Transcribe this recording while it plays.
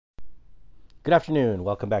Good afternoon.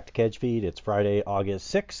 Welcome back to Kedge Feed. It's Friday,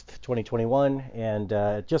 August 6th, 2021. And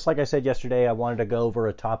just like I said yesterday, I wanted to go over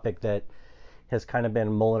a topic that has kind of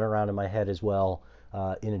been mulling around in my head as well,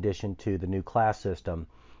 in addition to the new class system.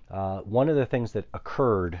 One of the things that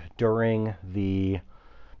occurred during the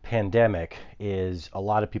pandemic is a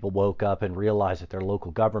lot of people woke up and realized that their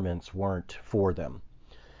local governments weren't for them.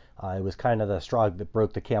 It was kind of the straw that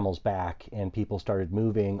broke the camel's back, and people started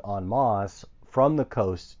moving en masse from the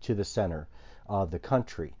coast to the center of the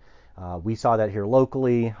country. We saw that here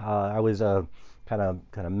locally. I was kind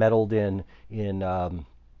of meddled in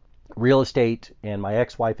real estate, and my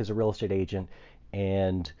ex-wife is a real estate agent,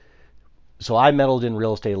 and so I meddled in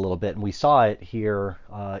real estate a little bit, and we saw it here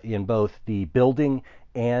in both the building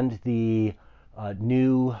and the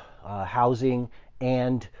new housing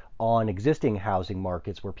and on existing housing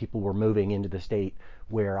markets where people were moving into the state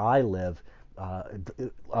where I live. Uh,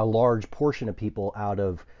 a large portion of people out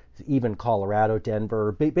of even Colorado,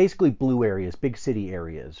 Denver, basically blue areas, big city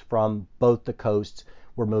areas from both the coasts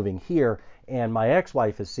were moving here. And my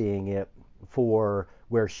ex-wife is seeing it for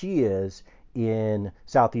where she is in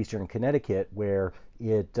southeastern Connecticut, where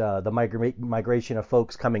the migration of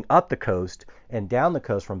folks coming up the coast and down the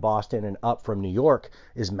coast from Boston and up from New York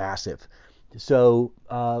is massive. So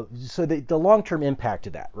the long-term impact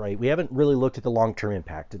of that, right? We haven't really looked at the long-term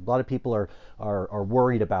impact. A lot of people are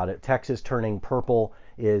worried about it. Texas turning purple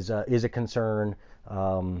is a concern.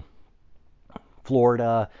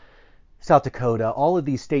 Florida, South Dakota, all of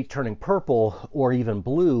these states turning purple or even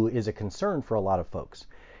blue is a concern for a lot of folks.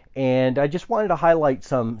 And I just wanted to highlight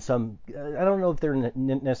some I don't know if they're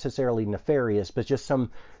necessarily nefarious, but just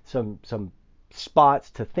some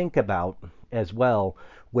spots to think about as well,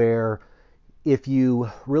 where if you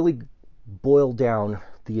really boil down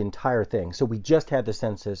the entire thing. So we just had the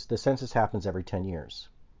census. The census happens every 10 years.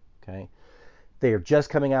 Okay. They are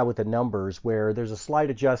just coming out with the numbers where there's a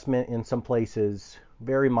slight adjustment in some places,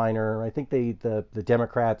 very minor. I think the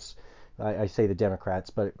Democrats, I say the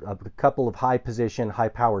Democrats, but a couple of high position, high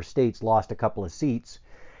power states lost a couple of seats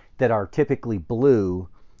that are typically blue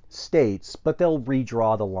states, but they'll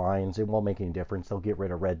redraw the lines. It won't make any difference. They'll get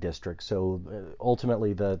rid of red districts. So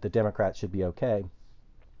ultimately, the Democrats should be okay.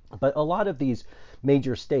 But a lot of these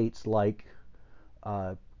major states, like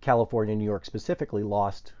California, New York specifically,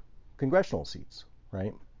 lost congressional seats,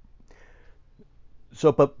 right?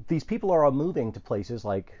 So, but these people are all moving to places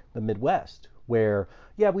like the Midwest, where,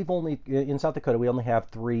 yeah, in South Dakota, we only have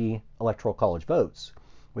 3 electoral college votes.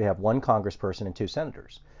 We have 1 congressperson and 2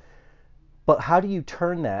 senators. But how do you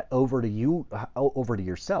turn that over to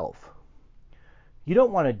yourself? You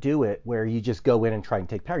don't want to do it where you just go in and try and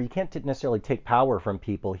take power. You can't necessarily take power from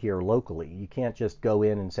people here locally. You can't just go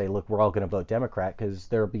in and say, look, we're all going to vote Democrat, because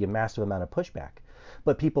there'll be a massive amount of pushback.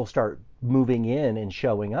 But people start moving in and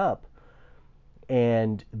showing up,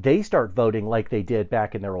 and they start voting like they did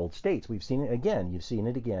back in their old states. We've seen it again. You've seen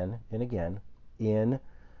it again and again in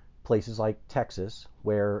places like Texas,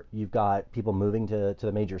 where you've got people moving to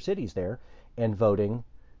the major cities there and voting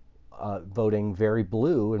very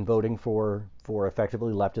blue and voting for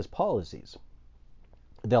effectively leftist policies.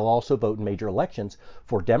 They'll also vote in major elections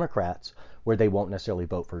for Democrats where they won't necessarily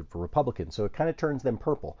vote for Republicans. So it kind of turns them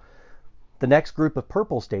purple. The next group of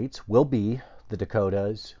purple states will be the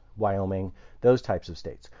Dakotas, Wyoming, those types of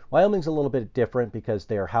states. Wyoming's a little bit different because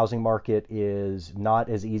their housing market is not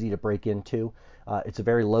as easy to break into. It's a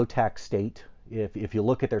very low tax state. If you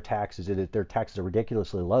look at their taxes are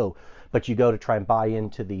ridiculously low. But you go to try and buy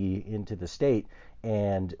into the state,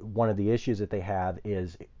 and one of the issues that they have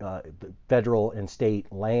is federal and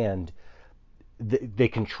state land. They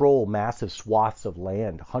control massive swaths of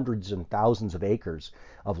land, hundreds and thousands of acres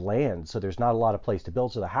of land. So there's not a lot of place to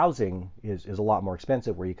build. So the housing is a lot more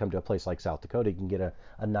expensive. Where you come to a place like South Dakota, you can get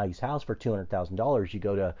a nice house for $200,000. You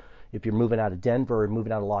go to, if you're moving out of Denver and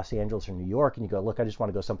moving out of Los Angeles or New York, and you go, look, I just want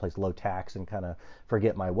to go someplace low tax and kind of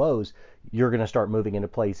forget my woes. You're going to start moving into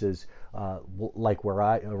places like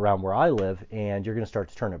around where I live, and you're going to start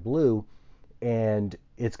to turn it blue, and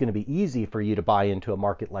it's going to be easy for you to buy into a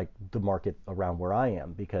market like the market around where I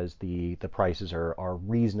am, because the prices are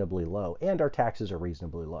reasonably low and our taxes are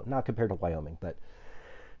reasonably low, not compared to Wyoming, but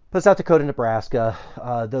South Dakota, Nebraska,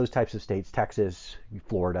 those types of states, Texas,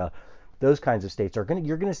 Florida, those kinds of states you're going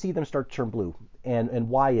to see them start to turn blue. And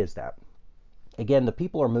why is that? Again, the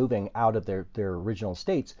people are moving out of their original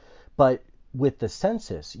states, but with the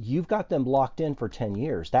census, you've got them locked in for 10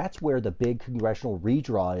 years. That's where the big congressional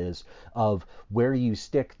redraw is, of where you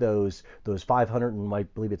stick those 500, and I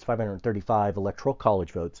believe it's 535 electoral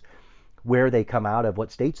college votes, where they come out of,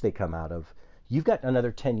 what states they come out of. You've got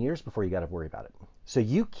another 10 years before you got to worry about it. So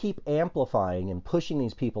you keep amplifying and pushing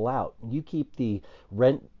these people out. You keep the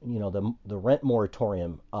rent, the rent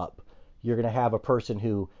moratorium up. You're going to have a person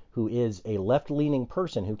who is a left-leaning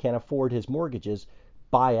person who can't afford his mortgages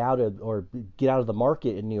buy out of or get out of the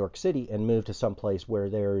market in New York City and move to some place where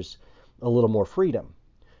there's a little more freedom.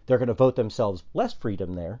 They're going to vote themselves less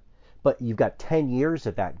freedom there, but you've got 10 years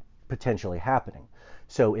of that potentially happening.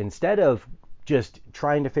 So instead of just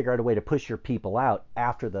trying to figure out a way to push your people out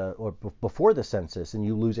after the or before the census and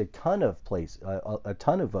you lose a ton of a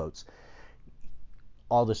ton of votes,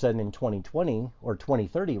 all of a sudden in 2020 or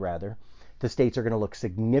 2030 rather, the states are going to look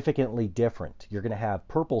significantly different. You're going to have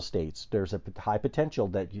purple states. There's a high potential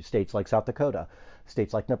that states like South Dakota,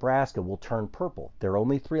 states like Nebraska will turn purple. There are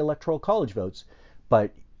only 3 electoral college votes,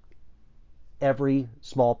 but every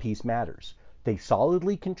small piece matters. They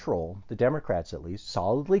solidly control, the Democrats at least,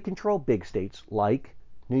 solidly control big states like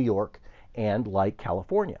New York and like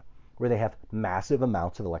California, where they have massive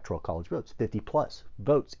amounts of electoral college votes, 50 plus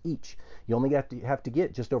votes each. You only have to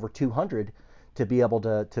get just over 200 to be able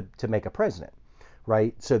to make a president,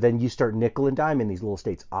 right? So then you start nickel and dime in these little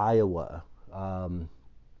states, Iowa.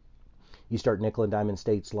 You start nickel and dime in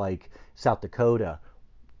states like South Dakota,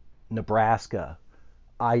 Nebraska,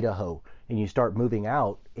 Idaho, and you start moving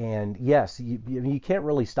out. And yes, you can't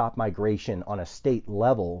really stop migration on a state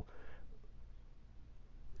level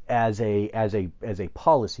as a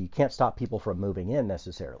policy. You can't stop people from moving in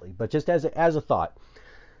necessarily, but just as a thought.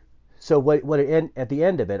 So at the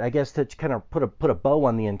end of it, I guess to kind of put a bow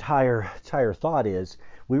on the entire thought is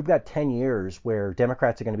we've got 10 years where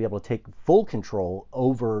Democrats are going to be able to take full control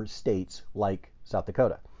over states like South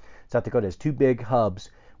Dakota. South Dakota has 2 big hubs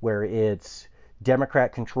where it's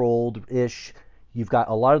Democrat controlled ish. You've got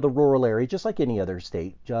a lot of the rural area, just like any other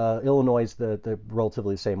state. Illinois is the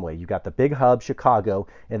relatively the same way. You've got the big hub, Chicago,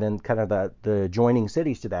 and then kind of the adjoining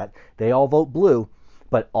cities to that. They all vote blue,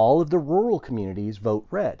 but all of the rural communities vote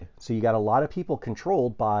red. So you got a lot of people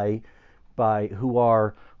controlled by who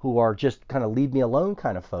are just kind of leave me alone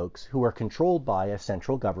kind of folks who are controlled by a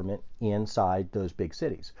central government inside those big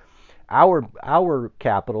cities. Our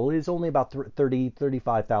capital is only about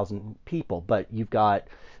 35,000 people, but you've got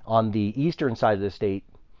on the eastern side of the state,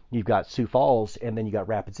 you've got Sioux Falls, and then you got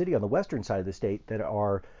Rapid City on the western side of the state that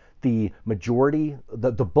are the majority,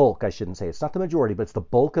 the bulk, I shouldn't say, it's not the majority, but it's the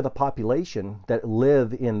bulk of the population that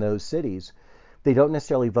live in those cities. They don't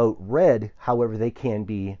necessarily vote red, however, they can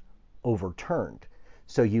be overturned.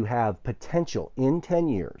 So you have potential in 10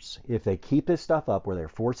 years, if they keep this stuff up where they're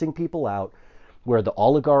forcing people out, where the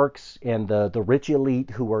oligarchs and the rich elite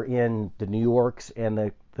who are in the New Yorks and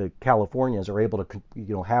the Californias are able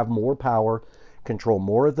to have more power, control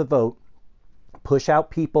more of the vote, push out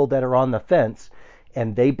people that are on the fence,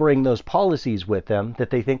 and they bring those policies with them that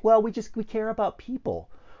they think, well, we care about people.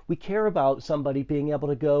 We care about somebody being able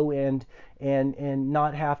to go and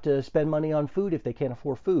not have to spend money on food if they can't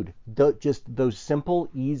afford food. Just those simple,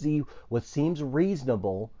 easy, what seems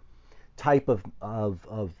reasonable type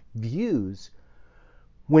of views.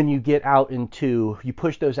 When you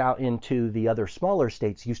push those out into the other smaller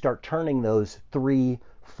states, you start turning those 3,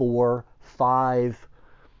 4, 5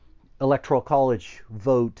 electoral college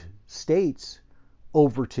vote states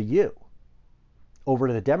over to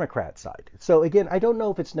the Democrat side. So again, I don't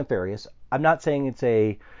know if it's nefarious. I'm not saying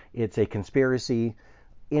it's a conspiracy,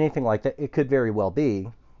 anything like that. It could very well be.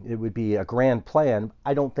 It would be a grand plan.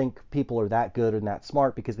 I don't think people are that good and that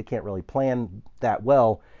smart because they can't really plan that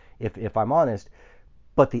well, if I'm honest.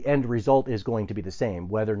 But the end result is going to be the same,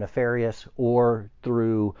 whether nefarious or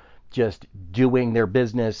through just doing their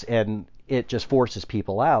business and it just forces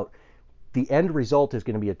people out. The end result is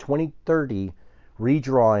going to be a 2030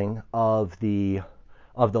 redrawing of the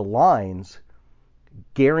lines,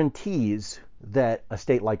 guarantees that a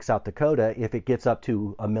state like South Dakota, if it gets up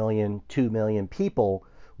to 1 million, 2 million people,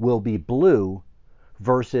 will be blue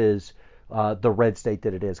versus the red state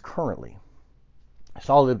that it is currently.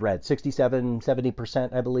 Solid red, 67,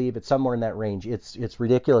 70%, I believe. It's somewhere in that range. It's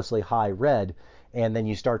ridiculously high red, and then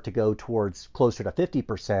you start to go towards closer to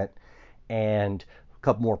 50%, and a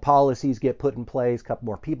couple more policies get put in place, a couple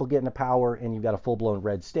more people get into power, and you've got a full-blown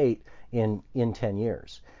red state in 10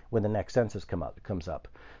 years when the next census comes up.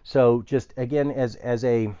 So just again, as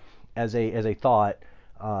a thought,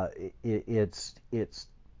 it's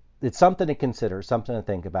something to consider, something to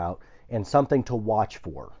think about, and something to watch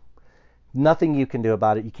for. Nothing you can do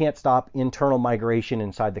about it. You can't stop internal migration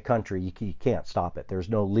inside the country. You can't stop it. There's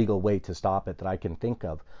no legal way to stop it that I can think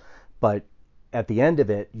of. But at the end of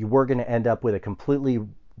it, we're going to end up with a completely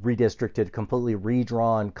redistricted, completely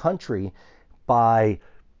redrawn country by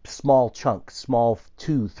small chunks, small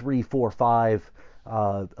 2, 3, 4, 5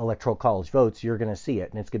 electoral college votes, you're going to see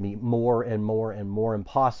it, and it's going to be more and more and more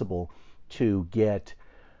impossible to get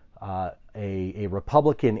a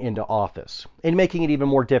Republican into office, and making it even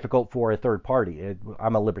more difficult for a third party.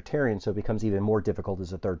 I'm a libertarian, so it becomes even more difficult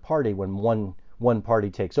as a third party when one party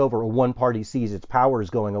takes over, or one party sees its powers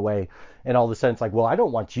going away, and all of a sudden it's like, well, I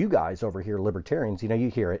don't want you guys over here, libertarians. You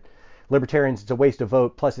hear it. Libertarians, it's a waste of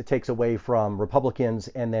vote, plus it takes away from Republicans,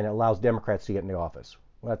 and then it allows Democrats to get into office.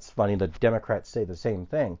 Well, that's funny. The Democrats say the same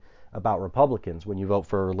thing about Republicans. When you vote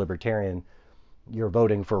for a libertarian, you're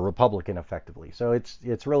voting for a Republican effectively. So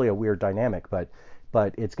it's really a weird dynamic, but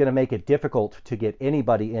it's going to make it difficult to get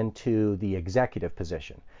anybody into the executive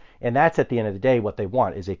position. And that's, at the end of the day, what they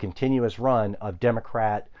want is a continuous run of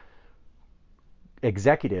Democrat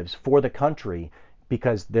executives for the country,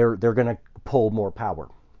 because they're going to pull more power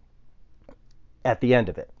at the end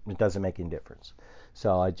of it. It doesn't make any difference.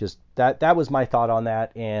 So I just that was my thought on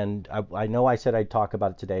that, and I know I said I'd talk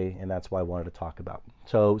about it today, and that's why I wanted to talk about.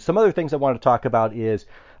 So some other things I wanted to talk about is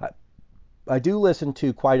I do listen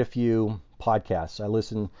to quite a few podcasts. I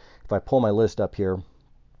listen, if I pull my list up here,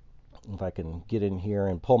 if I can get in here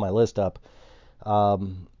and pull my list up,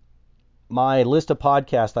 my list of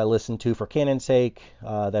podcasts I listen to for Canon's sake,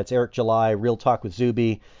 that's Eric July, Real Talk with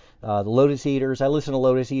Zuby, the Lotus Eaters. I listen to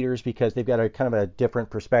Lotus Eaters because they've got a kind of a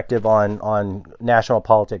different perspective on national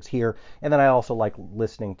politics here. And then I also like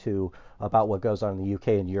listening to about what goes on in the UK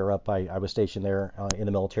and Europe. I was stationed there in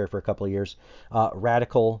the military for a couple of years.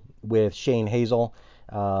 Radical with Shane Hazel.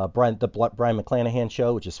 Brian McClanahan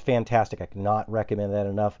show, which is fantastic. I cannot recommend that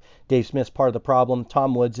enough. Dave Smith's Part of the Problem.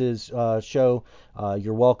 Tom Woods' show,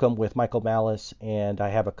 You're Welcome, with Michael Malice. And I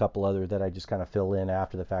have a couple other that I just kind of fill in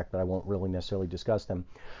after the fact, but I won't really necessarily discuss them.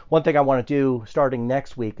 One thing I want to do starting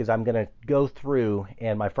next week is I'm going to go through,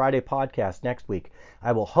 and my Friday podcast next week,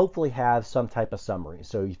 I will hopefully have some type of summary.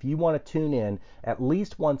 So if you want to tune in at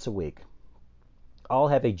least once a week, I'll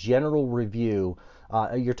have a general review.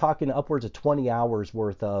 You're talking upwards of 20 hours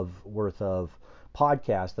worth of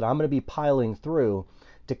podcast that I'm going to be piling through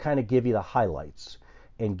to kind of give you the highlights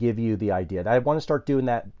and give you the idea. I want to start doing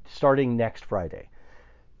that starting next Friday.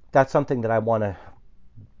 That's something that I want to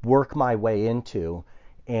work my way into.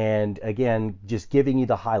 And again, just giving you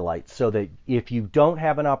the highlights so that if you don't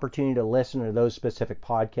have an opportunity to listen to those specific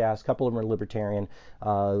podcasts, a couple of them are libertarian.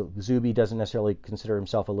 Zuby doesn't necessarily consider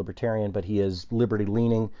himself a libertarian, but he is liberty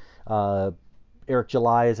leaning. Eric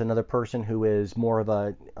July is another person who is more of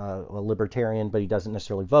a libertarian, but he doesn't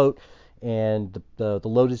necessarily vote. And the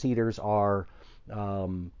Lotus Eaters are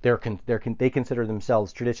they consider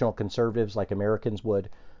themselves traditional conservatives like Americans would,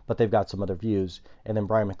 but they've got some other views. And then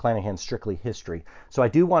Brian McClanahan's strictly history. So I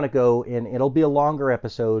do want to go, and it'll be a longer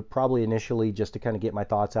episode, probably initially, just to kind of get my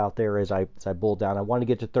thoughts out there as I boil down. I want to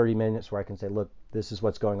get to 30 minutes where I can say, look, this is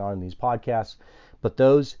what's going on in these podcasts. But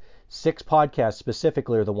those 6 podcasts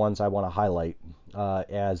specifically are the ones I want to highlight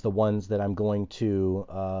as the ones that I'm going to,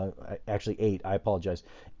 actually 8, I apologize.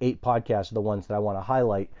 8 podcasts are the ones that I want to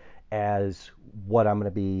highlight as what I'm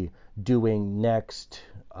going to be doing next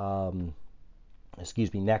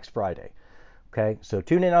Friday. Okay, so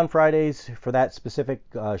tune in on Fridays for that specific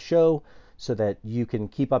show so that you can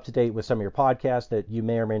keep up to date with some of your podcasts that you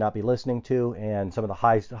may or may not be listening to, and some of the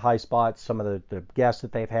high spots, some of the guests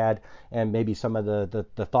that they've had, and maybe some of the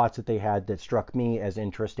thoughts that they had that struck me as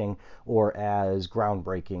interesting or as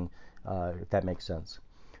groundbreaking, if that makes sense.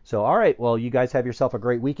 So, all right, well, you guys have yourself a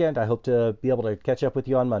great weekend. I hope to be able to catch up with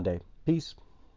you on Monday. Peace.